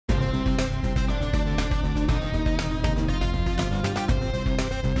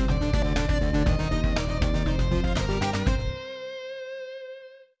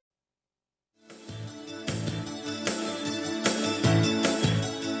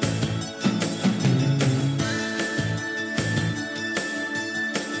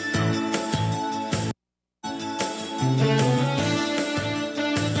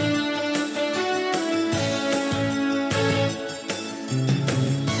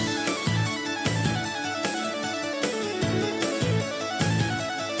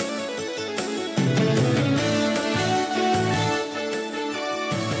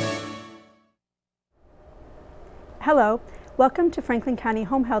Hello, welcome to Franklin County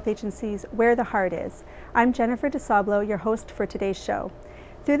Home Health Agency's Where the Heart Is. I'm Jennifer Dusablon, your host for today's show.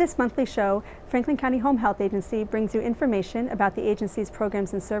 Through this monthly show, Franklin County Home Health Agency brings you information about the agency's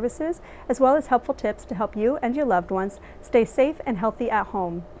programs and services, as well as helpful tips to help you and your loved ones stay safe and healthy at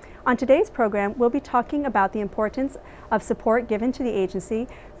home. On today's program, we'll be talking about the importance of support given to the agency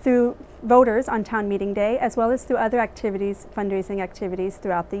through voters on town meeting day, as well as through other activities, fundraising activities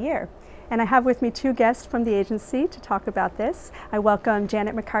throughout the year. And I have with me two guests from the agency to talk about this. I welcome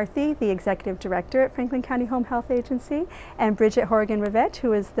Janet McCarthy, the Executive Director at Franklin County Home Health Agency, and Bridget Howrigan Rivet,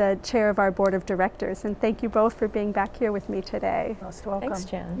 who is the Chair of our Board of Directors. And thank you both for being back here with me today. Most welcome. Thanks,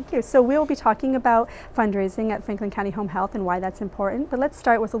 Jen. Thank you. So we'll be talking about fundraising at Franklin County Home Health and why that's important. But let's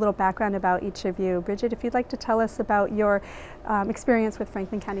start with a little background about each of you. Bridget, if you'd like to tell us about your experience with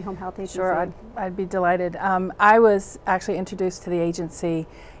Franklin County Home Health Agency. Sure, I'd be delighted. I was actually introduced to the agency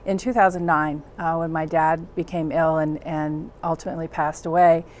in 2009 when my dad became ill and ultimately passed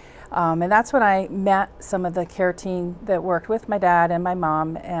away. And that's when I met some of the care team that worked with my dad and my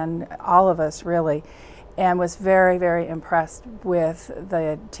mom and all of us really, and was very, very impressed with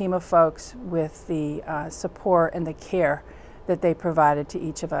the team of folks, with the support and the care that they provided to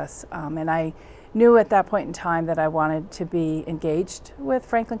each of us. And I knew at that point in time that I wanted to be engaged with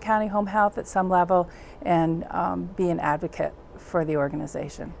Franklin County Home Health at some level and be an advocate for the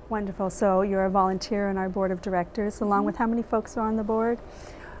organization. Wonderful. So you're a volunteer on our board of directors, along with how many folks are on the board?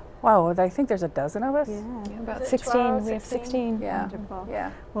 Wow, I think there's a dozen of us. Yeah, About 16. 12, we have 16. Yeah. Wonderful.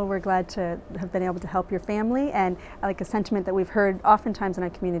 Yeah. Well, we're glad to have been able to help your family, and like a sentiment that we've heard oftentimes in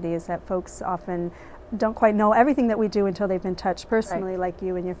our community is that folks often don't quite know everything that we do until they've been touched personally, like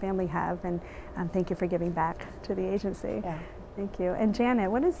you and your family have, and thank you for giving back to the agency. Yeah. Thank you. And Janet,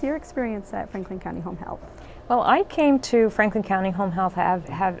 what is your experience at Franklin County Home Health? Well, I came to Franklin County Home Health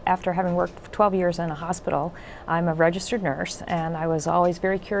after having worked for 12 years in a hospital. I'm a registered nurse, and I was always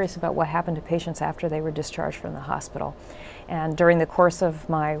very curious about what happened to patients after they were discharged from the hospital. And during the course of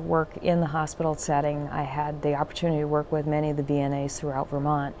my work in the hospital setting, I had the opportunity to work with many of the VNAs throughout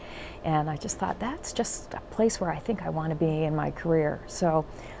Vermont. And I just thought, that's just a place where I think I want to be in my career. So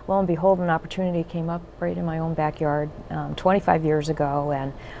lo and behold, an opportunity came up right in my own backyard 25 years ago,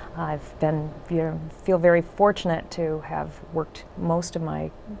 and I've been, feel very fortunate to have worked most of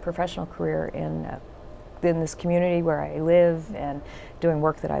my professional career in this community where I live and doing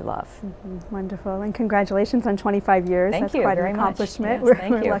work that I love. Wonderful, and congratulations on 25 years. Thank That's you quite very an much. accomplishment. Yes,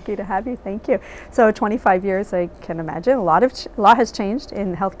 we're lucky to have you. Thank you. So 25 years, I can imagine a lot has changed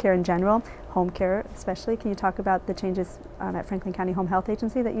in healthcare in general, home care especially. Can you talk about the changes at Franklin County Home Health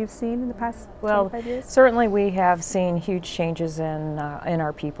Agency that you've seen in the past 25 years? Certainly we have seen huge changes in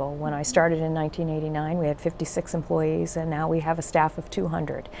our people. When I started in 1989, we had 56 employees, and now we have a staff of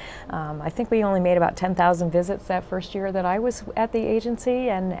 200. I think we only made about 10,000 visits that first year that I was at the agency,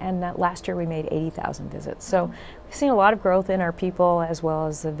 and that last year we made 80,000 visits. So we've seen a lot of growth in our people as well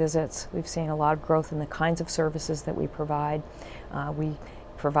as the visits. We've seen a lot of growth in the kinds of services that we provide. We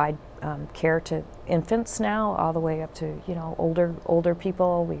provide care to infants now, all the way up to older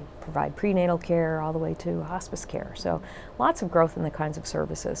people. We provide prenatal care all the way to hospice care. So lots of growth in the kinds of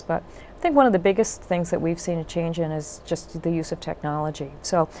services. But I think one of the biggest things that we've seen a change in is just the use of technology.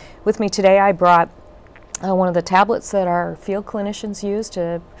 So with me today, I brought one of the tablets that our field clinicians use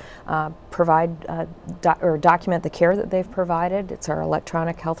to provide or document the care that they've provided. It's our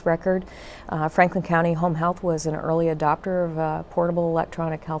electronic health record. Franklin County Home Health was an early adopter of a portable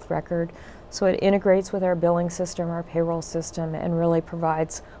electronic health record. So it integrates with our billing system, our payroll system, and really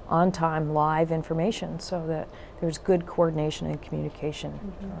provides on-time live information so that there's good coordination and communication.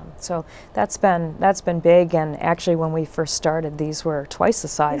 So that's been big, and actually when we first started, these were twice the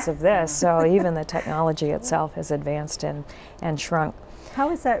size of this, so even the technology itself has advanced and shrunk.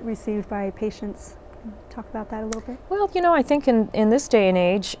 How is that received by patients? Can you talk about that a little bit? Well, I think in this day and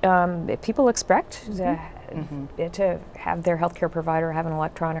age, people expect to have their healthcare provider have an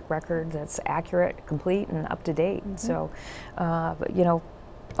electronic record that's accurate, complete, and up to date. So, but,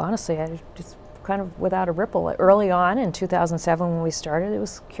 honestly, I just kind of without a ripple. Early on in 2007 when we started, it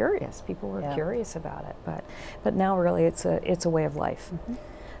was curious. People were curious about it, but now really it's a way of life.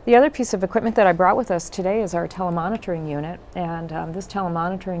 The other piece of equipment that I brought with us today is our telemonitoring unit, and this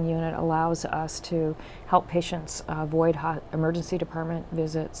telemonitoring unit allows us to help patients avoid emergency department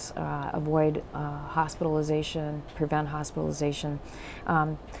visits, avoid hospitalization, prevent hospitalization.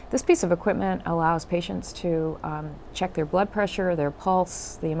 This piece of equipment allows patients to check their blood pressure, their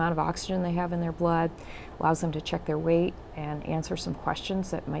pulse, the amount of oxygen they have in their blood, allows them to check their weight and answer some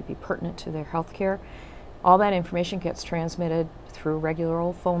questions that might be pertinent to their health care. All that information gets transmitted through a regular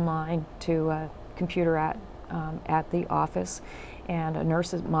old phone line to a computer at at the office, and a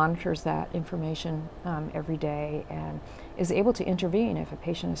nurse monitors that information every day and is able to intervene if a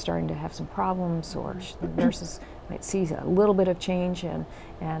patient is starting to have some problems, or the nurses might see a little bit of change and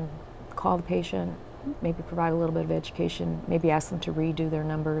call the patient, maybe provide a little bit of education, maybe ask them to redo their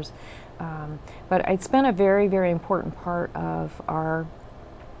numbers. But it's been a very, very important part of our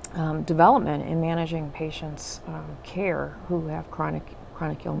development in managing patients' care who have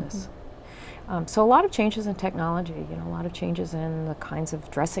chronic illness. So a lot of changes in technology, a lot of changes in the kinds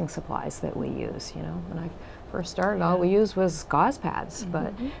of dressing supplies that we use. When I first started, all we used was gauze pads,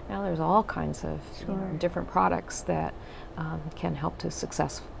 but now there's all kinds of different products that can help to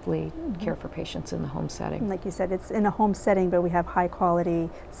successfully care for patients in the home setting. Like you said, it's in a home setting, but we have high quality,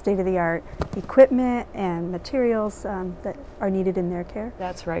 state-of-the-art equipment and materials that are needed in their care.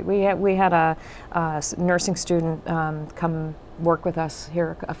 That's right. We had a nursing student come work with us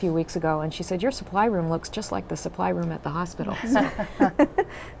here a few weeks ago, and she said, your supply room looks just like the supply room at the hospital.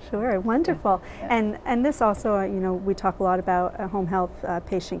 Sure, wonderful. Yeah. And this also, we talk a lot about home health,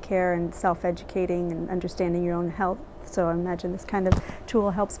 patient care, and self-educating and understanding your own health. So I imagine this kind of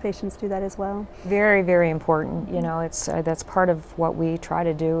tool helps patients do that as well. Very, very important. It's that's part of what we try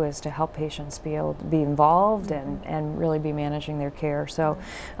to do, is to help patients be able to be involved and really be managing their care. So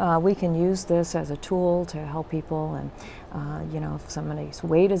we can use this as a tool to help people, and if somebody's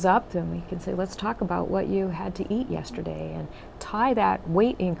weight is up, then we can say, let's talk about what you had to eat yesterday, and tie that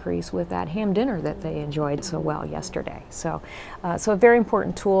weight increase with that ham dinner that they enjoyed so well yesterday. So a very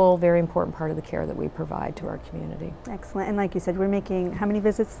important tool, very important part of the care that we provide to our community. Excellent. And like you said, we're making, how many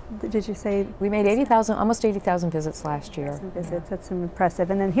visits did you say? We made almost 80,000 visits last year. Visits, that's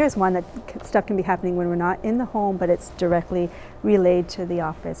impressive. And then here's one that stuff can be happening when we're not in the home, but it's directly relayed to the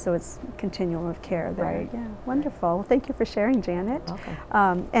office, so it's continuum of care there. Right. Yeah, wonderful. Well, thank you for sharing, Janet.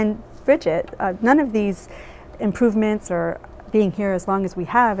 Welcome. And Bridget, none of these improvements or being here as long as we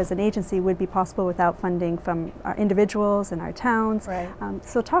have as an agency would be possible without funding from our individuals and our towns. Right.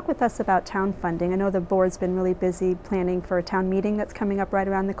 So talk with us about town funding. I know the board's been really busy planning for a town meeting that's coming up right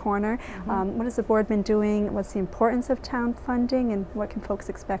around the corner. What has the board been doing? What's the importance of town funding, and what can folks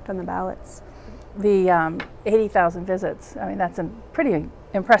expect on the ballots? The 80,000 visits, that's a pretty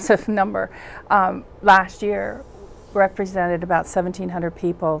impressive number. Last year represented about 1,700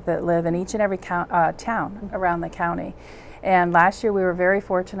 people that live in each and every town around the county. And last year we were very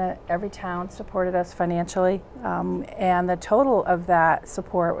fortunate. Every town supported us financially, and the total of that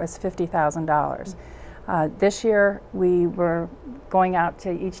support was $50,000. This year we were going out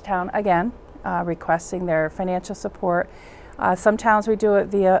to each town again, requesting their financial support. Some towns we do it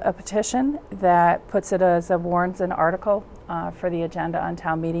via a petition that puts it as a warrants an article for the agenda on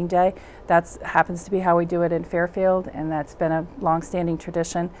town meeting day. That happens to be how we do it in Fairfield, and that's been a long-standing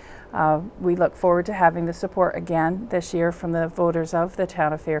tradition. We look forward to having the support again this year from the voters of the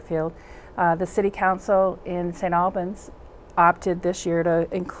town of Fairfield. The City Council in St. Albans opted this year to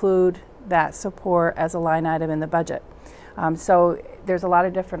include that support as a line item in the budget. So there's a lot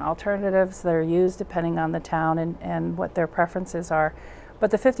of different alternatives that are used depending on the town and what their preferences are. But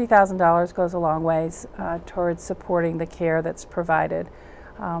the $50,000 goes a long ways towards supporting the care that's provided.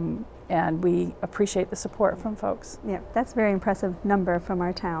 And we appreciate the support from folks. Yeah, that's a very impressive number from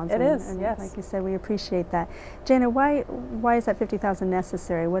our towns. It is, and yes. Like you said, we appreciate that. Janet, why is that $50,000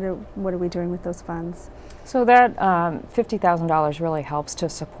 necessary? What are we doing with those funds? So that $50,000 really helps to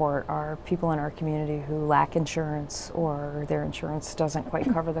support our people in our community who lack insurance, or their insurance doesn't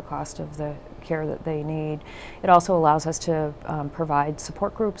quite cover the cost of the care that they need. It also allows us to provide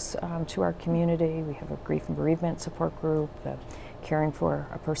support groups to our community. We have a grief and bereavement support group, caring for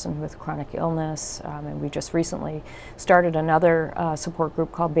a person with chronic illness, and we just recently started another support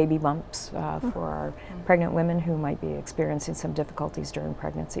group called Baby Bumps for our pregnant women who might be experiencing some difficulties during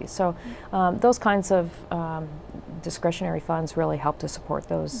pregnancy. So those kinds of discretionary funds really help to support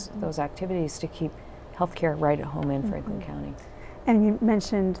those activities to keep healthcare right at home in Franklin County. And you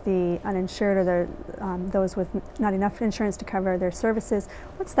mentioned the uninsured, or those with not enough insurance to cover their services.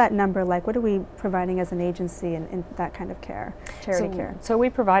 What's that number like? What are we providing as an agency in that kind of care, charity care? So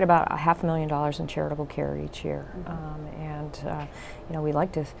we provide about $500,000 in charitable care each year, and we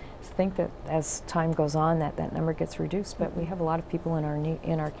like to think that as time goes on that number gets reduced. But we have a lot of people in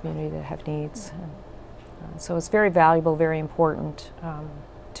our community that have needs, and, so it's very valuable, very important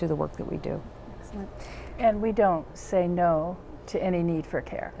to the work that we do. Excellent. And we don't say no to any need for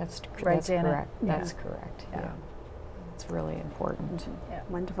care. That's right, Janet? correct. Yeah. That's correct. Yeah. It's really important. Yeah.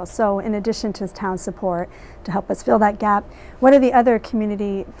 Wonderful. So in addition to town support to help us fill that gap, what are the other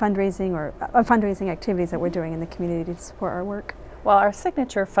community fundraising or fundraising activities that we're doing in the community to support our work? Well, our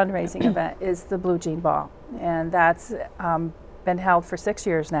signature fundraising event is the Blue Jean Ball, and that's been held for 6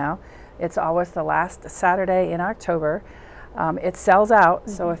 years now. It's always the last Saturday in October. It sells out,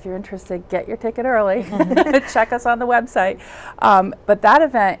 so if you're interested, get your ticket early. Check us on the website. But that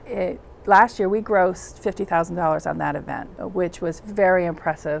event, last year we grossed $50,000 on that event, which was very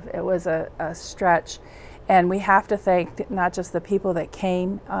impressive. It was a stretch, and we have to thank not just the people that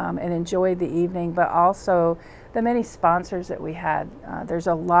came and enjoyed the evening, but also the many sponsors that we had. There's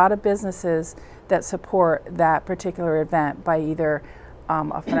a lot of businesses that support that particular event by either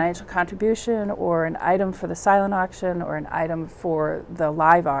a financial contribution or an item for the silent auction or an item for the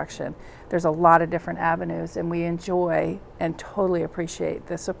live auction. There's a lot of different avenues, and we enjoy and totally appreciate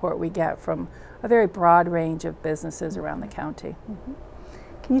the support we get from a very broad range of businesses around the county.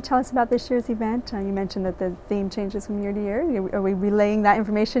 Can you tell us about this year's event? You mentioned that the theme changes from year to year. Are we relaying that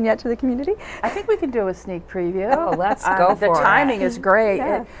information yet to the community? I think we can do a sneak preview. Oh, let's go for it. The timing is great.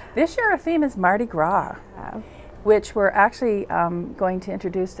 Yeah. This year our theme is Mardi Gras, which we're actually going to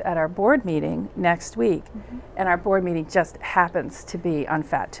introduce at our board meeting next week. And our board meeting just happens to be on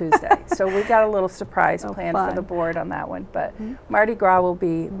Fat Tuesday. So we got a little surprise planned for the board on that one. But Mardi Gras will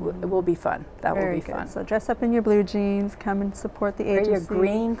be fun. That will be fun. So dress up in your blue jeans, come and support the Wear agency. your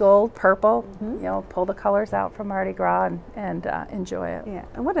green, gold, purple. You know, pull the colors out from Mardi Gras and enjoy it. Yeah,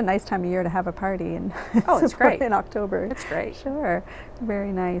 and what a nice time of year to have a party and it's great in October. It's great. Sure,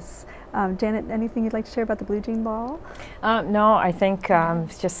 very nice. Janet, anything you'd like to share about the Blue Jean Ball? No, I think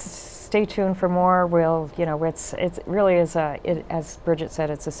just stay tuned for more. It really is as Bridget said,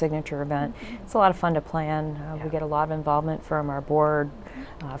 it's a signature event. It's a lot of fun to plan. We get a lot of involvement from our board,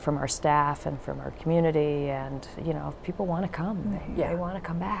 from our staff, and from our community. And if people want to come, they want to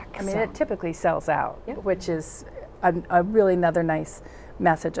come back. I mean, it typically sells out, which is a really another nice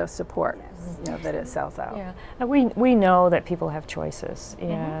message of support. That it sells out. Yeah, and we know that people have choices,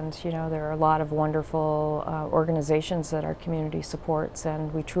 and there are a lot of wonderful organizations that our community supports,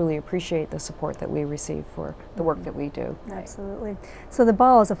 and we truly appreciate the support that we receive for the work that we do. Absolutely. So the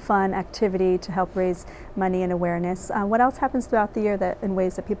ball is a fun activity to help raise money and awareness. What else happens throughout the year in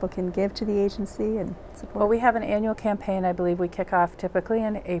ways that people can give to the agency and support? Well, we have an annual campaign. I believe we kick off typically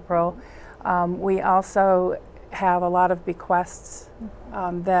in April. We also have a lot of bequests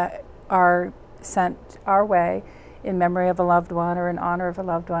that are sent our way in memory of a loved one or in honor of a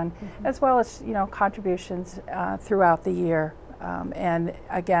loved one, as well as contributions throughout the year. And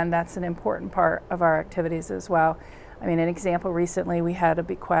again, that's an important part of our activities as well. I mean, an example, recently we had a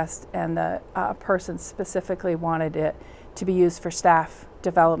bequest, and the person specifically wanted it to be used for staff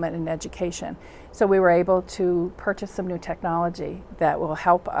development and education. So we were able to purchase some new technology that will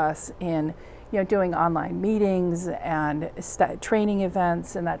help us in doing online meetings and training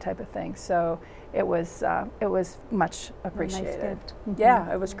events and that type of thing. So it was much appreciated. A nice gift.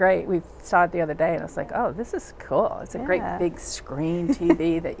 Yeah, it was great. We saw it the other day, and it's like, oh, this is cool. It's a great big screen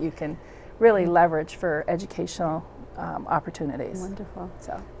TV that you can really leverage for educational opportunities. Wonderful.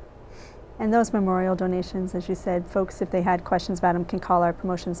 So. And those memorial donations, as you said, folks, if they had questions about them, can call our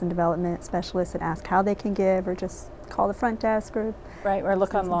promotions and development specialists and ask how they can give, or just call the front desk, or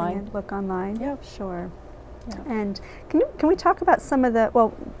look online. Look online. Yep. Sure. Yeah. And can we talk about some of the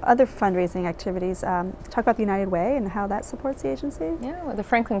other fundraising activities? Talk about the United Way and how that supports the agency. Yeah, well, the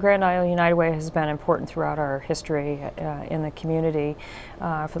Franklin Grand Isle United Way has been important throughout our history in the community.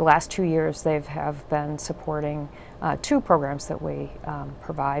 For the last 2 years, they have been supporting 2 programs that we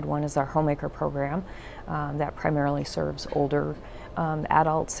provide. One is our Homemaker program that primarily serves older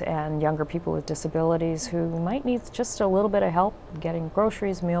adults and younger people with disabilities who might need just a little bit of help getting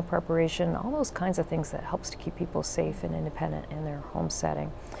groceries, meal preparation, all those kinds of things that helps to keep people safe and independent in their home setting.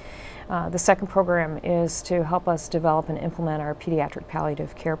 The second program is to help us develop and implement our pediatric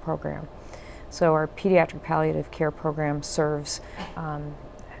palliative care program. So our pediatric palliative care program serves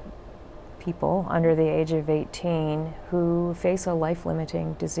people under the age of 18 who face a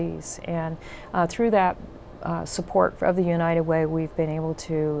life-limiting disease. And through that support of the United Way, we've been able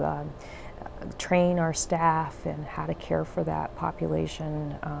to train our staff in how to care for that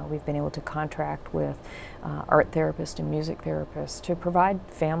population. We've been able to contract with art therapists and music therapists to provide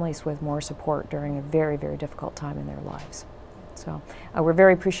families with more support during a very, very difficult time in their lives. So we're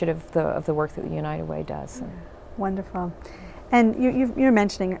very appreciative of the work that the United Way does. Wonderful. And you're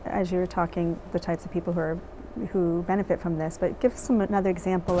mentioning, as you were talking, the types of people who benefit from this, but give us another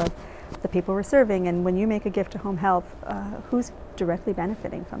example of the people we're serving, and when you make a gift to home health, who's directly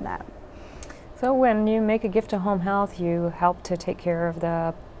benefiting from that? So when you make a gift to home health, you help to take care of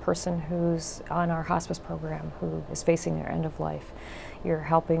the person who's on our hospice program who is facing their end of life. You're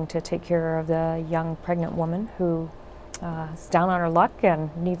helping to take care of the young pregnant woman who is down on her luck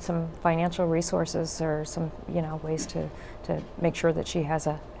and needs some financial resources or some, ways to make sure that she has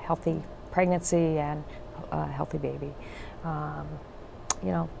a healthy pregnancy and a healthy baby.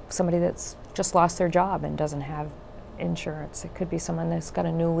 Somebody that's just lost their job and doesn't have insurance. It could be someone that's got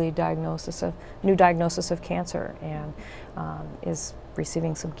a new diagnosis of cancer and is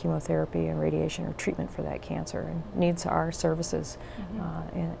receiving some chemotherapy and radiation or treatment for that cancer and needs our services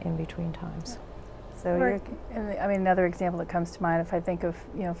in between times. So another example that comes to mind, if I think of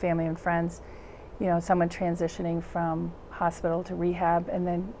family and friends, someone transitioning from hospital to rehab and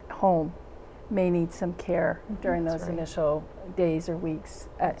then home may need some care during those initial days or weeks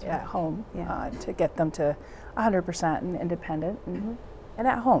at home to get them to 100% and independent and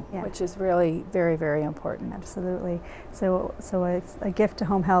at home, which is really very, very important. Absolutely. So a gift to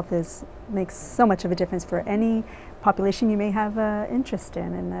home health makes so much of a difference for any population you may have interest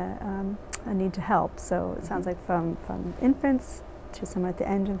in and a need to help. So it sounds like from infants to someone at the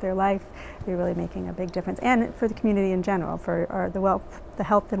end of their life, you're really making a big difference, and for the community in general, for the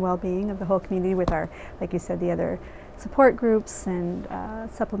health and well-being of the whole community with our, like you said, the other support groups and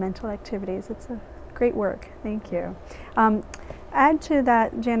supplemental activities. It's a great work. Thank you. Add to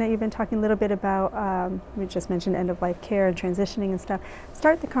that, Janet, you've been talking a little bit about, we just mentioned end-of-life care and transitioning and stuff.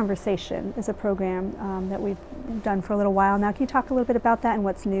 Start the Conversation is a program that we've done for a little while now. Can you talk a little bit about that and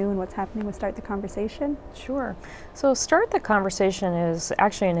what's new and what's happening with Start the Conversation? Sure. So Start the Conversation is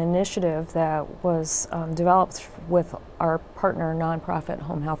actually an initiative that was developed with our partner nonprofit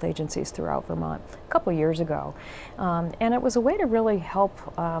home health agencies throughout Vermont a couple years ago. And it was a way to really help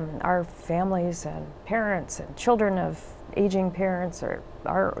our families and parents and children of aging parents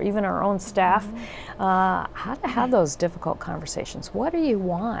or even our own staff, how to have those difficult conversations. What do you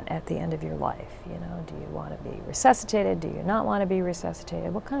want at the end of your life? Do you want to be resuscitated? Do you not want to be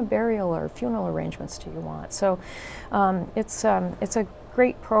resuscitated? What kind of burial or funeral arrangements do you want? So it's a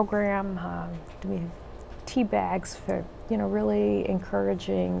great program. We have tea bags for really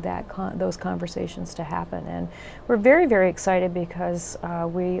encouraging those conversations to happen, and we're very, very excited because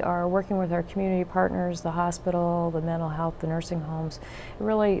we are working with our community partners, the hospital, the mental health, the nursing homes,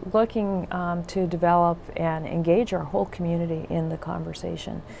 really looking to develop and engage our whole community in the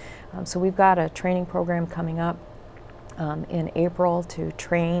conversation. So we've got a training program coming up in April to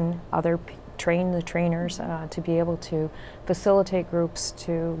train the trainers to be able to facilitate groups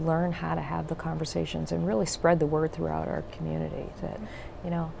to learn how to have the conversations and really spread the word throughout our community that,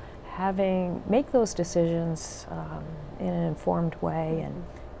 make those decisions in an informed way and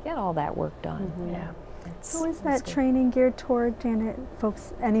get all that work done. So is that training geared toward, Janet,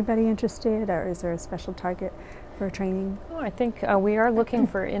 folks, anybody interested, or is there a special target for training? I think we are looking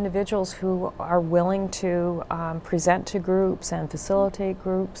for individuals who are willing to present to groups and facilitate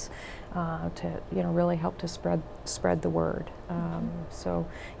groups to really help to spread the word. So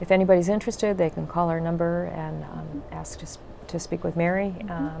if anybody's interested, they can call our number and ask to speak with Mary,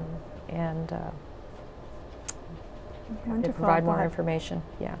 and provide more information.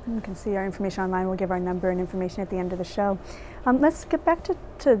 Yeah, you can see our information online. We'll give our number and information at the end of the show. Let's get back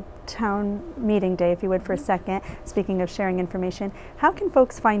to town meeting day, if you would, for a second. Speaking of sharing information, how can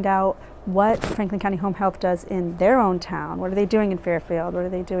folks find out what Franklin County Home Health does in their own town? What are they doing in Fairfield? What are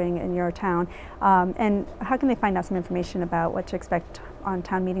they doing in your town? And how can they find out some information about what to expect on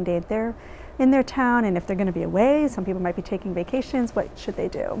town meeting day in their town, and if they're going to be away? Some people might be taking vacations. What should they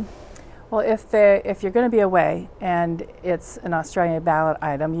do? Well, if you're going to be away and it's an Australian ballot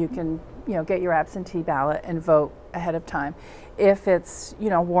item, you can get your absentee ballot and vote ahead of time. If it's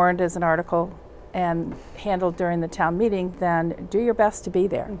warned as an article and handled during the town meeting, then do your best to be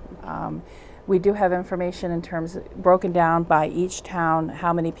there. We do have information in terms of broken down by each town,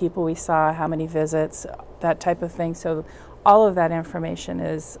 how many people we saw, how many visits, that type of thing. So all of that information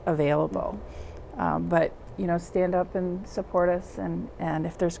is available. But stand up and support us, and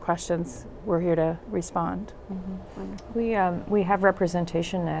if there's questions, we're here to respond. We have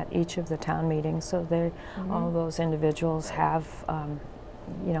representation at each of the town meetings, so all of those individuals have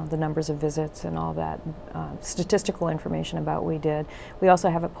the numbers of visits and all that statistical information about what we did. We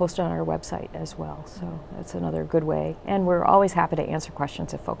also have it posted on our website as well, so that's another good way, and we're always happy to answer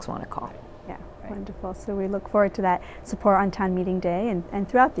questions if folks want to call. Wonderful. So we look forward to that support on town meeting day and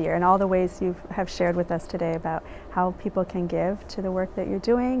throughout the year, and all the ways you have shared with us today about how people can give to the work that you're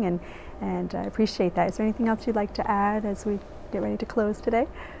doing, and I appreciate that. Is there anything else you'd like to add as we get ready to close today?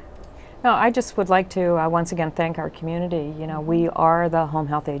 No, I just would like to once again thank our community. You know, we are the home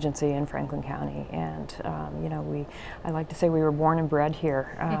health agency in Franklin County, and you know, I like to say we were born and bred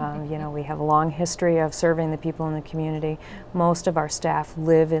here. You know, we have a long history of serving the people in the community. Most of our staff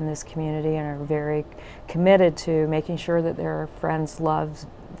live in this community and are very committed to making sure that their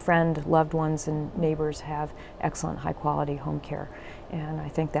loved ones and neighbors have excellent high quality home care. And I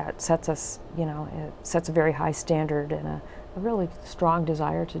think that sets us, you know, it sets a very high standard and a really strong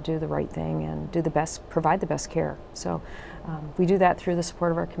desire to do the right thing and do the best, provide the best care. So we do that through the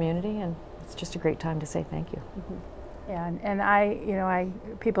support of our community, and it's just a great time to say thank you. Mm-hmm. Yeah, and I,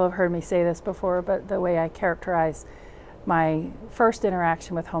 people have heard me say this before, but the way I characterize my first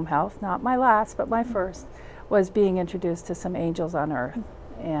interaction with home health, not my last, but my first, was being introduced to some angels on earth.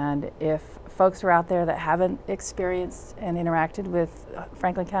 And if folks are out there that haven't experienced and interacted with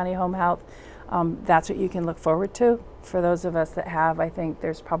Franklin County Home Health, that's what you can look forward to. For those of us that have, I think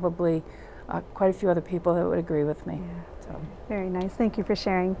there's probably quite a few other people that would agree with me. Yeah. So. Very nice. Thank you for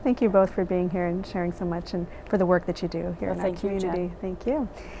sharing. Thank you both for being here and sharing so much, and for the work that you do here in our community. Thank you.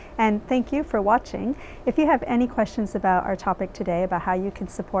 And thank you for watching. If you have any questions about our topic today, about how you can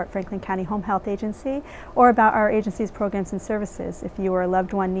support Franklin County Home Health Agency, or about our agency's programs and services, if you or a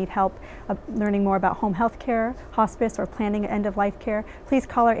loved one need help learning more about home health care, hospice, or planning end-of-life care, please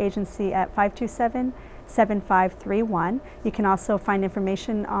call our agency at 527-7531. You can also find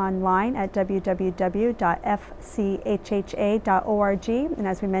information online at www.fchha.org, and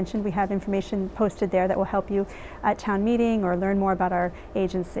as we mentioned, we have information posted there that will help you at town meeting or learn more about our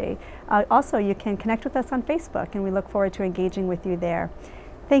agency. Also, you can connect with us on Facebook, and we look forward to engaging with you there.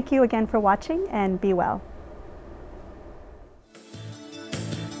 Thank you again for watching, and be well.